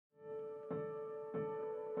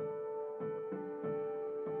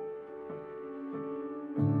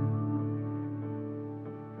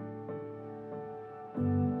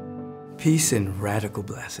Peace and radical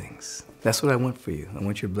blessings. That's what I want for you. I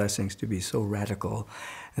want your blessings to be so radical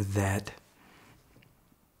that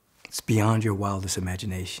it's beyond your wildest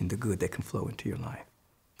imagination, the good that can flow into your life.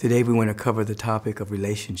 Today we want to cover the topic of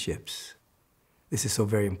relationships. This is so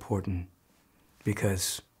very important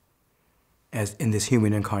because as in this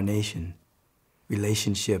human incarnation,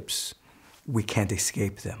 relationships, we can't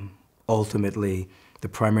escape them. Ultimately, the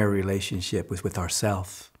primary relationship is with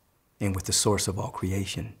ourselves and with the source of all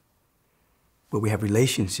creation. But we have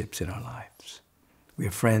relationships in our lives. We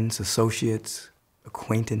have friends, associates,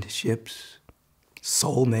 acquaintanceships,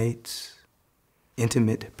 soulmates,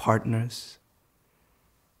 intimate partners.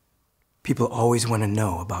 People always want to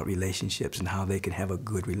know about relationships and how they can have a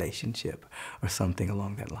good relationship or something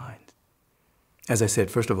along that line. As I said,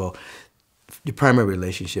 first of all, your primary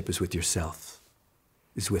relationship is with yourself,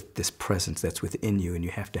 is with this presence that's within you, and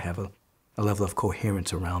you have to have a level of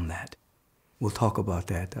coherence around that. We'll talk about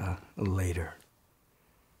that later.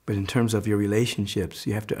 But in terms of your relationships,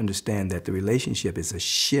 you have to understand that the relationship is a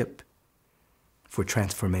ship for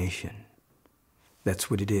transformation. That's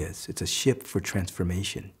what it is. It's a ship for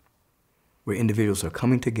transformation, where individuals are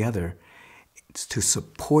coming together to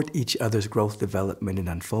support each other's growth, development, and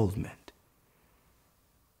unfoldment.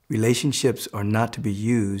 Relationships are not to be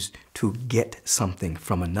used to get something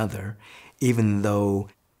from another, even though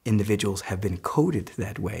individuals have been coded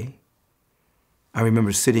that way. I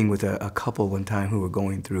remember sitting with a couple one time who were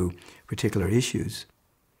going through particular issues,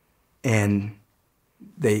 and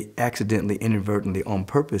they accidentally, inadvertently, on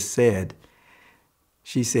purpose said,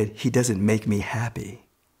 she said, "He doesn't make me happy."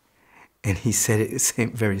 And he said it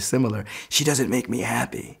very similar, "She doesn't make me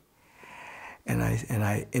happy." And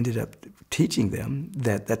I ended up teaching them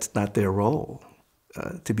that that's not their role,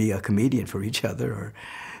 to be a comedian for each other or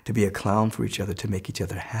to be a clown for each other, to make each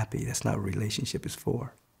other happy. That's not what a relationship is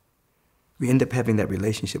for. We end up having that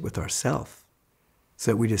relationship with ourselves so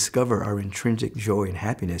that we discover our intrinsic joy and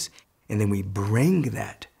happiness, and then we bring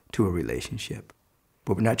that to a relationship.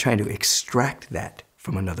 But we're not trying to extract that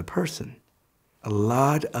from another person. A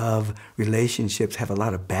lot of relationships have a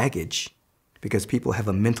lot of baggage because people have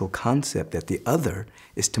a mental concept that the other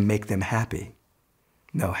is to make them happy.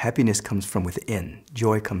 No, happiness comes from within.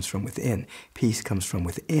 Joy comes from within. Peace comes from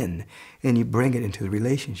within. And you bring it into the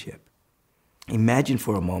relationship. Imagine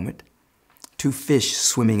for a moment two fish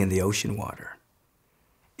swimming in the ocean water.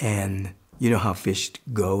 And you know how fish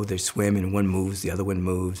go, they swim and one moves, the other one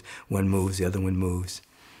moves, one moves, the other one moves,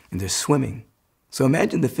 and they're swimming. So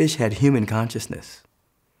imagine the fish had human consciousness.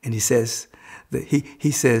 And he says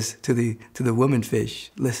to the woman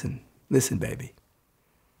fish, listen, baby,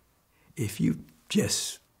 if you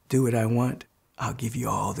just do what I want, I'll give you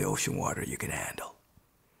all the ocean water you can handle.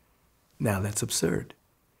 Now that's absurd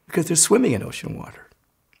because they're swimming in ocean water.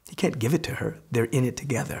 You can't give it to her. They're in it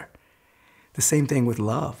together. The same thing with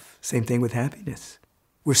love. Same thing with happiness.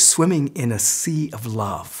 We're swimming in a sea of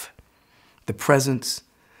love. The presence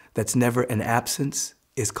that's never an absence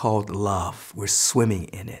is called love. We're swimming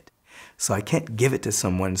in it. So I can't give it to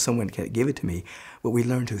someone can't give it to me, but we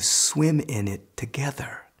learn to swim in it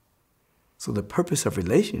together. So the purpose of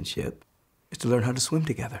relationship is to learn how to swim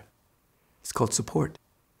together. It's called support.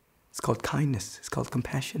 It's called kindness. It's called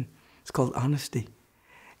compassion. It's called honesty.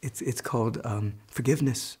 It's called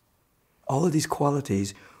forgiveness. All of these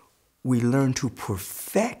qualities, we learn to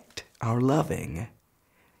perfect our loving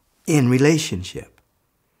in relationship.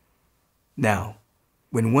 Now,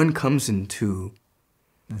 when one comes into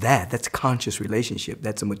that's conscious relationship,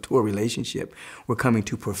 that's a mature relationship, we're coming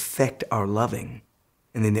to perfect our loving.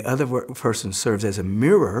 And then the other person serves as a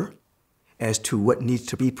mirror as to what needs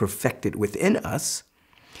to be perfected within us,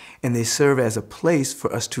 and they serve as a place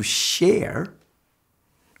for us to share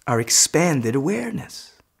our expanded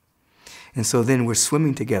awareness. And so then we're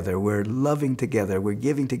swimming together, we're loving together, we're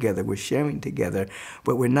giving together, we're sharing together,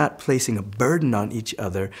 but we're not placing a burden on each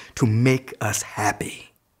other to make us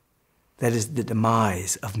happy. That is the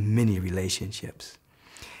demise of many relationships.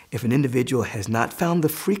 If an individual has not found the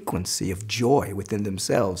frequency of joy within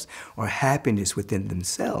themselves or happiness within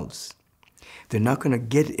themselves, they're not going to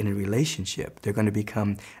get in a relationship. They're going to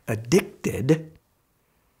become addicted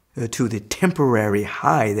to the temporary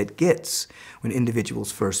high that gets when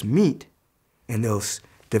individuals first meet, and they'll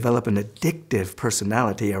develop an addictive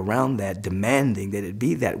personality around that, demanding that it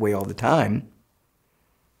be that way all the time.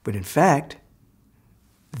 But in fact,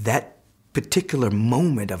 that particular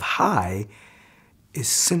moment of high is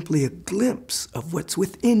simply a glimpse of what's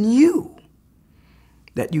within you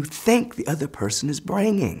that you think the other person is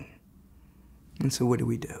bringing. And so what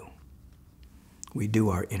do? We do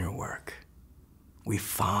our inner work. We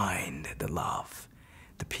find the love,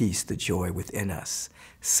 the peace, the joy within us,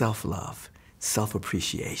 self-love,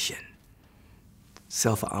 self-appreciation,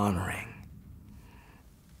 self-honoring.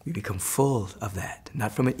 We become full of that,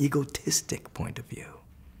 not from an egotistic point of view,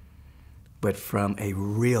 but from a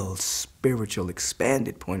real spiritual,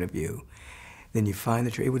 expanded point of view. Then you find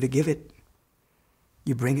that you're able to give it.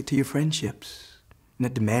 You bring it to your friendships,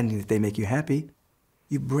 not demanding that they make you happy.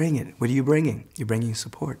 You bring it. What are you bringing? You're bringing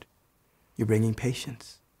support. You're bringing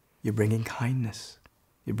patience. You're bringing kindness.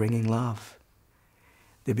 You're bringing love.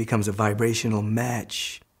 There becomes a vibrational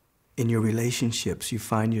match in your relationships. You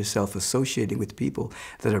find yourself associating with people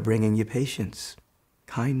that are bringing you patience,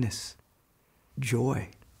 kindness, joy.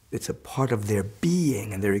 It's a part of their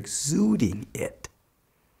being, and they're exuding it.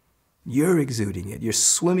 You're exuding it. You're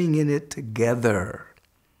swimming in it together.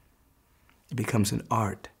 It becomes an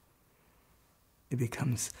art. It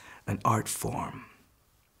becomes an art form.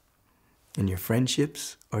 And your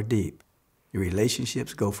friendships are deep. Your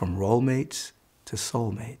relationships go from role mates to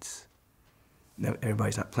soulmates. Now,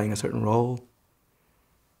 everybody's not playing a certain role.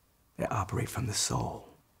 They operate from the soul.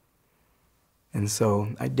 And so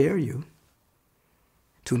I dare you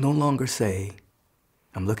to no longer say,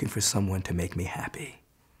 I'm looking for someone to make me happy.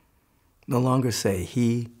 No longer say,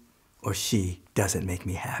 he or she doesn't make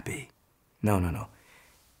me happy. No, no, no.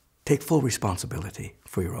 Take full responsibility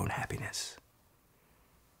for your own happiness.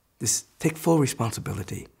 Take full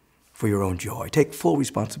responsibility for your own joy. Take full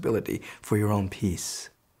responsibility for your own peace.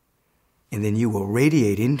 And then you will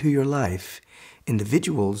radiate into your life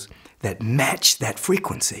individuals that match that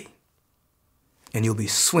frequency. And you'll be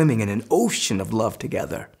swimming in an ocean of love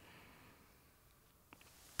together.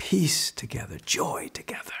 Peace together, joy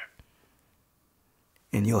together.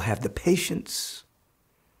 And you'll have the patience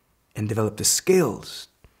and develop the skills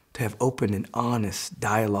to have open and honest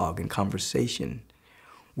dialogue and conversation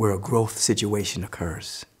where a growth situation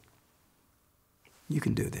occurs. You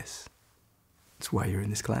can do this. That's why you're in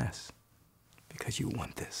this class. Because you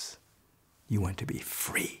want this. You want to be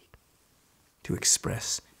free to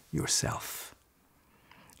express yourself.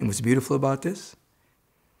 And what's beautiful about this?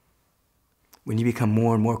 When you become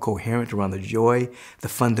more and more coherent around the joy, the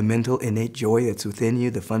fundamental innate joy that's within you,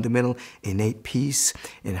 the fundamental innate peace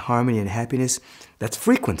and harmony and happiness, that's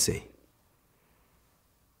frequency.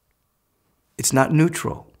 It's not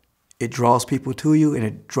neutral. It draws people to you and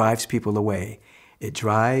it drives people away. It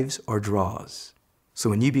drives or draws.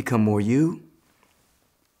 So when you become more you,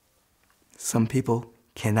 some people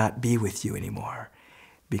cannot be with you anymore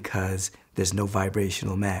because there's no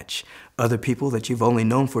vibrational match. Other people that you've only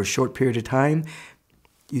known for a short period of time,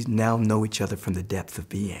 you now know each other from the depth of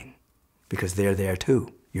being because they're there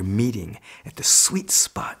too. You're meeting at the sweet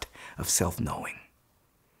spot of self-knowing.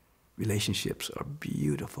 Relationships are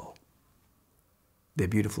beautiful. They're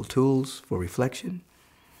beautiful tools for reflection,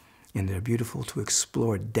 and they're beautiful to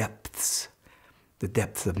explore depths, the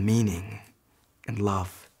depths of meaning and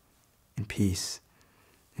love and peace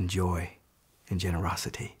and joy and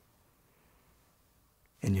generosity.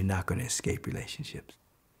 And you're not going to escape relationships.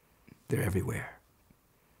 They're everywhere.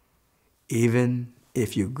 Even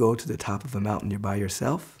if you go to the top of a mountain, you're by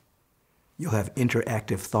yourself, you'll have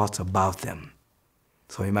interactive thoughts about them.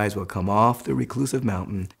 So you might as well come off the reclusive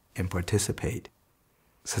mountain and participate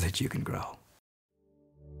so that you can grow.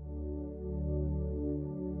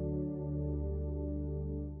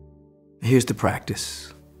 Here's the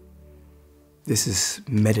practice. This is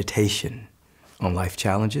meditation on life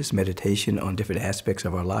challenges, meditation on different aspects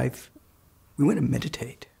of our life. We want to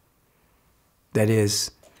meditate. That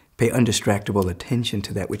is, pay undistractable attention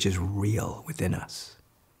to that which is real within us.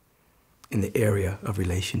 In the area of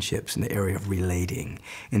relationships, in the area of relating,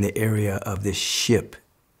 in the area of this ship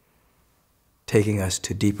taking us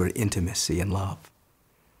to deeper intimacy and love.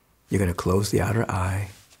 You're going to close the outer eye.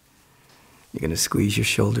 You're going to squeeze your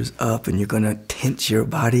shoulders up and you're going to tense your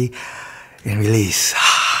body and release.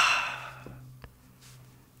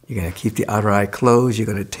 You're going to keep the outer eye closed. You're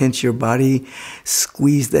going to tense your body,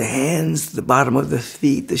 squeeze the hands, the bottom of the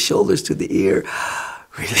feet, the shoulders to the ear.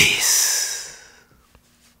 Release.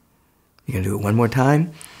 You're going to do it one more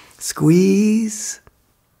time. Squeeze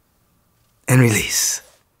and release.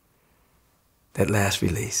 That last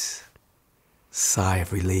release. Sigh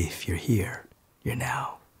of relief. You're here. You're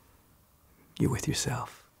now. You're with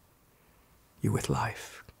yourself. You're with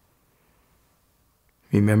life.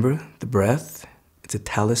 Remember the breath. It's a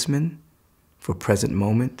talisman for present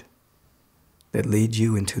moment that leads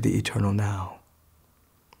you into the eternal now.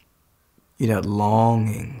 You're not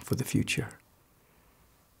longing for the future.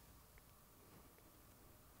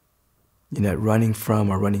 You're not running from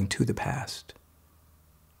or running to the past.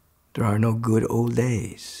 There are no good old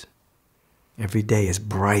days. Every day is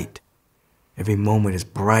bright Every moment is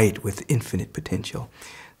bright with infinite potential.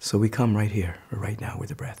 So we come right here, or right now where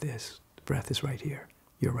the breath is. The breath is right here.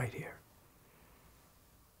 You're right here.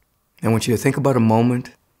 I want you to think about a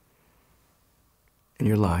moment in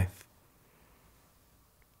your life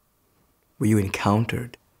where you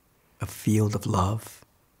encountered a field of love,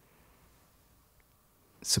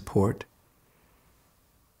 support,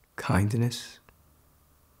 kindness,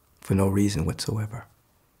 for no reason whatsoever.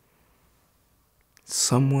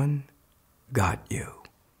 Someone got you,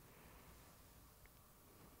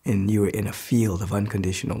 and you were in a field of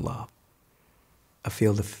unconditional love, a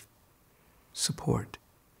field of support.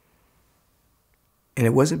 And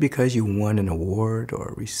it wasn't because you won an award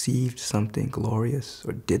or received something glorious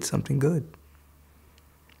or did something good.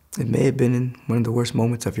 It may have been in one of the worst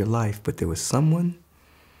moments of your life, but there was someone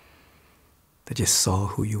that just saw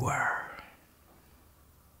who you were.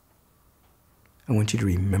 I want you to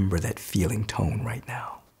remember that feeling tone right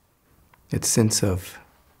now. That sense of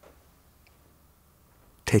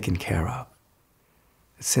taken care of,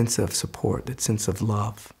 that sense of support, that sense of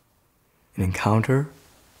love, an encounter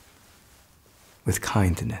with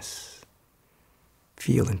kindness.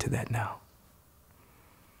 Feel into that now.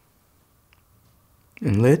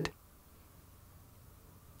 And let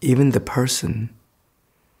even the person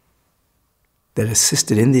that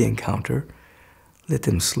assisted in the encounter, let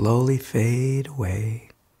them slowly fade away.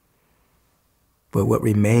 But what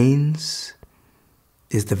remains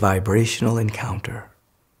is the vibrational encounter.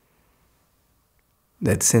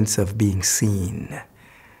 That sense of being seen,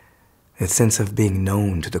 that sense of being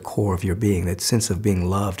known to the core of your being, that sense of being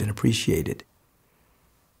loved and appreciated.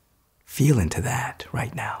 Feel into that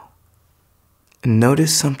right now. And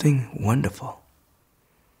notice something wonderful.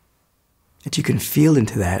 That you can feel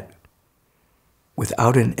into that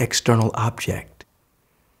without an external object.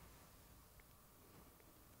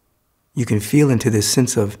 You can feel into this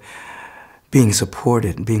sense of being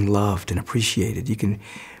supported and being loved and appreciated. You can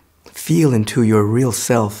feel into your real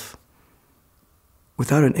self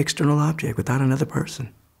without an external object, without another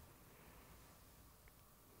person.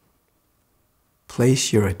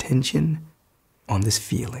 Place your attention on this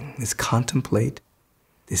feeling, contemplate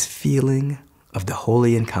this feeling of the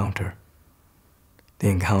holy encounter, the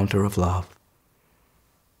encounter of love,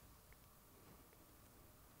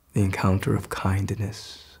 the encounter of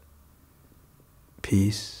kindness,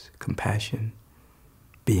 peace, compassion,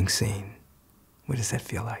 being seen. What does that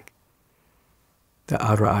feel like? The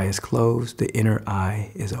outer eye is closed, the inner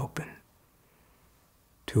eye is open.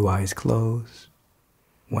 2 eyes closed,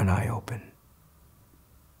 1 eye open.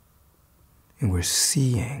 And we're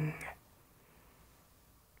seeing,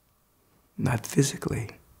 not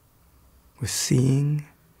physically, we're seeing,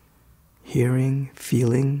 hearing,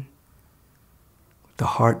 feeling, the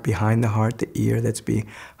heart behind the heart, the ear that's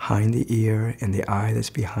behind the ear, and the eye that's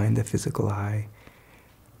behind the physical eye.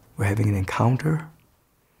 We're having an encounter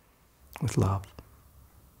with love.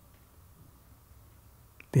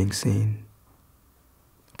 Being seen,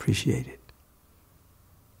 appreciated.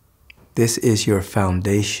 This is your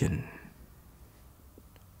foundation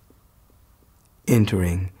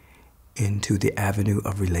entering into the avenue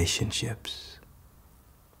of relationships.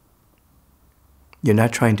 You're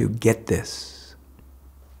not trying to get this.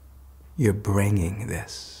 You're bringing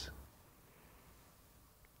this.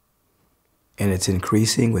 And it's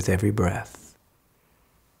increasing with every breath.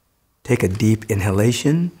 Take a deep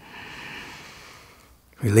inhalation.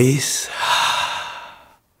 Release.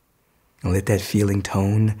 And let that feeling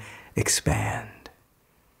tone expand.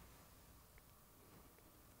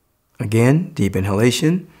 Again, deep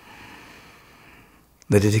inhalation.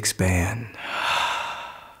 Let it expand.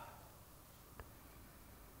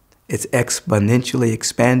 It's exponentially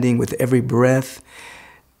expanding with every breath.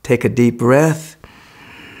 Take a deep breath.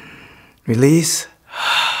 Release.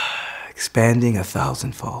 Expanding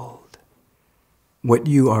 1,000-fold. What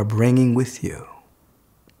you are bringing with you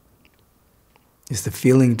is the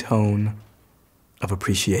feeling tone of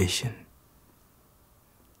appreciation,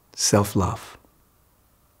 self-love.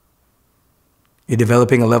 You're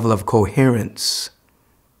developing a level of coherence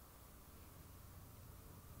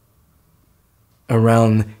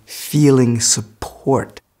around feeling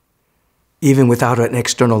support, even without an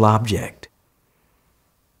external object.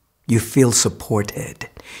 You feel supported.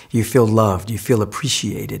 You feel loved. You feel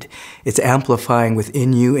appreciated. It's amplifying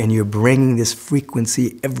within you, and you're bringing this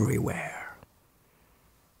frequency everywhere.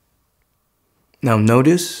 Now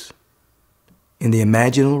notice in the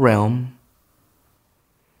imaginal realm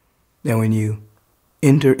that when you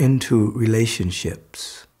enter into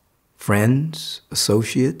relationships, friends,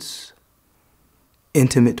 associates,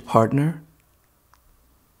 intimate partner,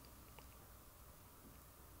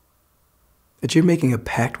 that you're making a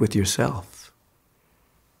pact with yourself.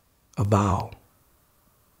 a vow.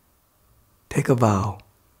 Take a vow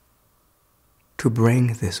to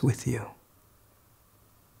bring this with you.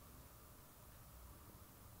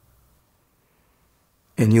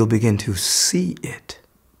 And you'll begin to see it.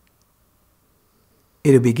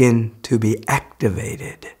 It'll begin to be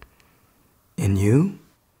activated in you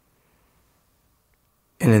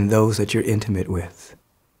and in those that you're intimate with.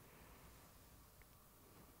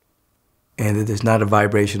 And if there's not a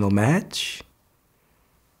vibrational match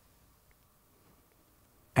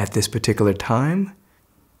at this particular time,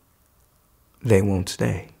 they won't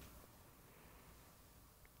stay.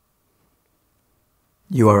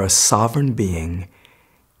 You are a sovereign being,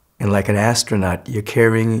 and like an astronaut, you're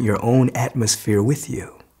carrying your own atmosphere with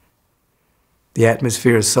you. The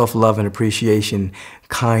atmosphere of self-love and appreciation,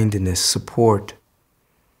 kindness, support.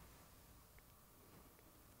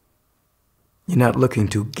 You're not looking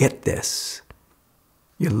to get this.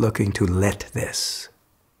 You're looking to let this.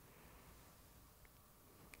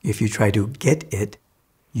 If you try to get it,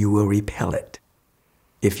 you will repel it.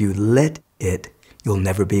 If you let it, you'll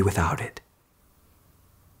never be without it.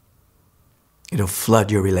 It'll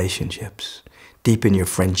flood your relationships, deepen your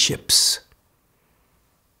friendships,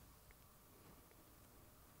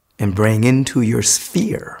 and bring into your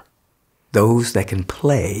sphere those that can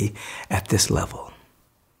play at this level.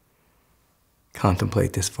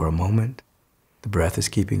 Contemplate this for a moment. The breath is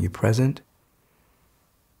keeping you present.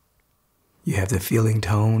 You have the feeling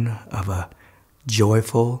tone of a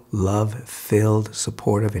joyful, love-filled,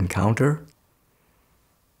 supportive encounter.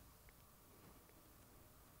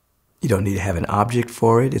 You don't need to have an object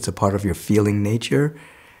for it. It's a part of your feeling nature.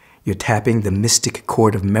 You're tapping the mystic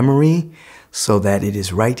chord of memory so that it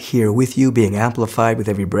is right here with you, being amplified with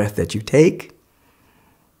every breath that you take.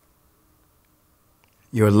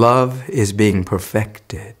 Your love is being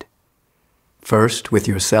perfected, first with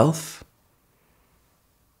yourself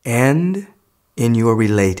and in your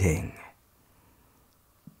relating.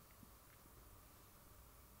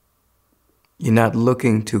 You're not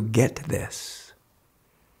looking to get this.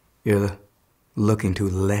 You're looking to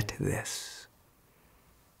let this.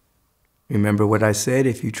 Remember what I said?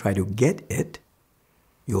 If you try to get it,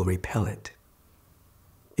 you'll repel it.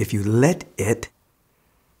 If you let it,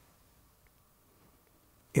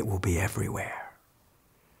 it will be everywhere.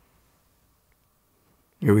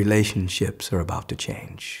 Your relationships are about to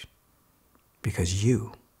change because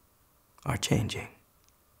you are changing.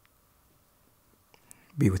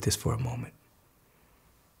 Be with this for a moment.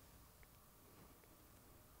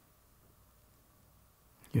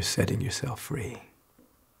 You're setting yourself free.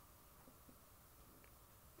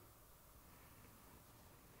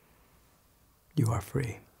 You are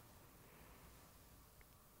free.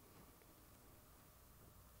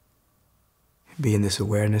 Be in this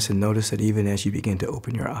awareness and notice that even as you begin to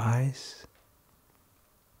open your eyes,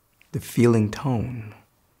 the feeling tone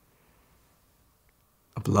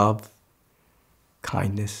of love,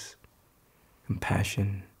 kindness,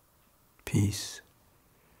 compassion, peace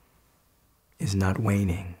is not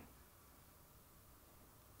waning.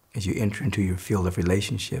 As you enter into your field of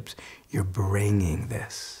relationships, you're bringing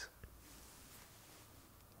this.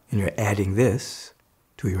 And you're adding this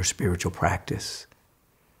to your spiritual practice.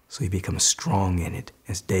 So you become strong in it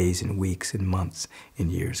as days and weeks and months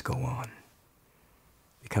and years go on.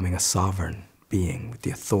 Becoming a sovereign being with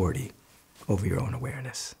the authority over your own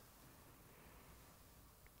awareness.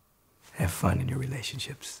 Have fun in your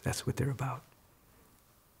relationships. That's what they're about.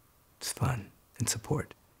 It's fun and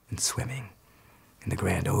support and swimming in the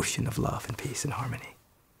grand ocean of love and peace and harmony.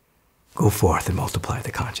 Go forth and multiply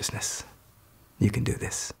the consciousness. You can do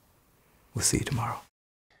this. We'll see you tomorrow.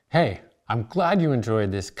 Hey, I'm glad you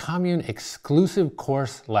enjoyed this Commune exclusive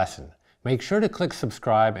course lesson. Make sure to click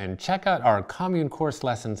subscribe and check out our Commune course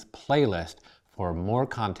lessons playlist for more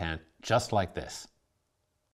content just like this.